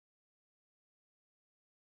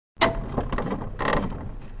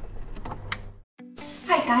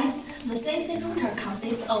Hi guys, the CNC router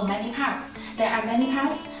consists of many parts. There are many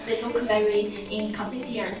parts, they look very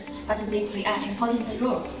inconspicuous, but they play an important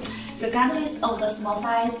role. Regardless of the small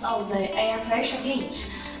size of the air pressure gauge,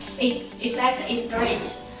 its effect is great.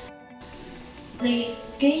 The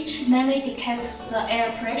gauge mainly detects the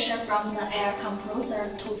air pressure from the air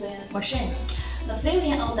compressor to the machine. The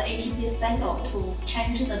failure of the ATC spindle to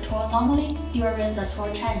change the torque normally during the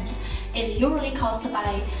torque change is usually caused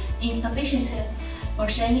by insufficient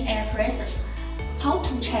machine air pressure. How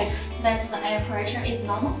to check that the air pressure is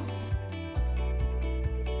normal?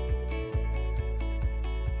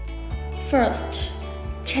 First,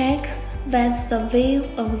 check whether the value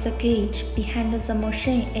of the gauge behind the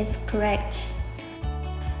machine is correct.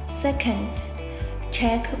 Second,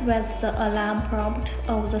 check whether the alarm prompt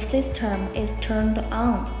of the system is turned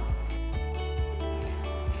on.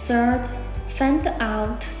 Third, find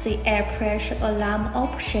out the air pressure alarm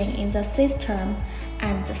option in the system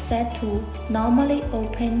and set to normally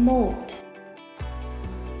open mode.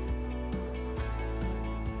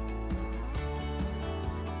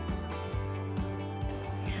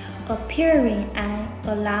 Appearing an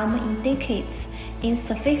alarm indicates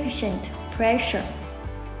insufficient pressure.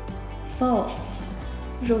 Fourth,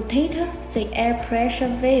 rotate the air pressure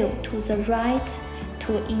valve to the right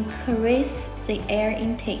to increase the air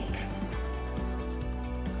intake.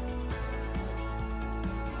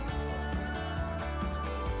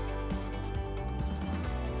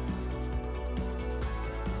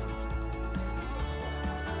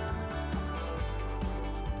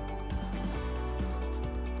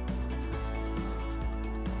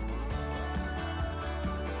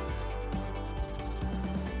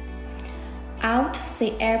 After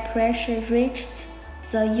the air pressure reaches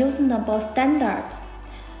the reasonable standard,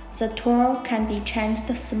 the torque can be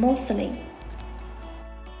changed smoothly.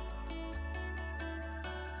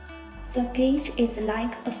 The gauge is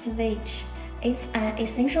like a switch. It's an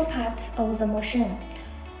essential part of the machine.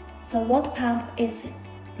 The water pump is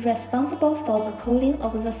responsible for the cooling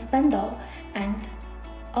of the spindle and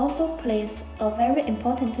also plays a very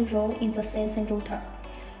important role in the CNC router.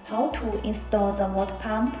 How to install the water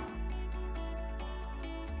pump?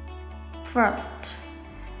 First,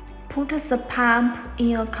 put the pump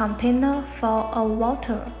in a container full of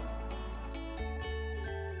water.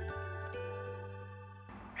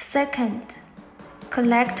 Second,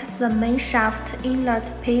 connect the main shaft inlet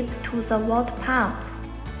pipe to the water pump.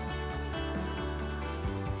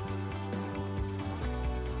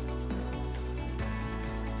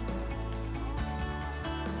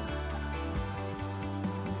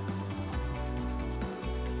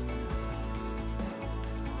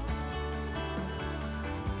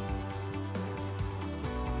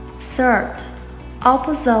 Third,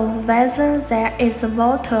 observe whether there is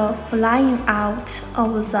water flying out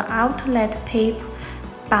of the outlet pipe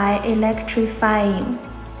by electrifying.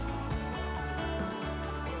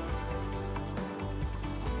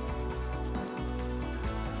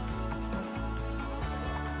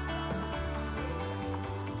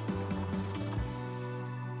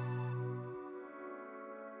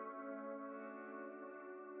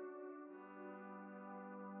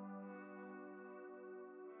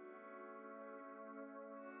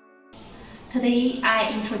 Today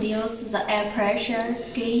I introduce the air pressure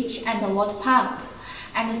gauge and the water pump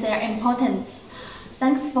and their importance.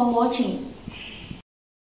 Thanks for watching.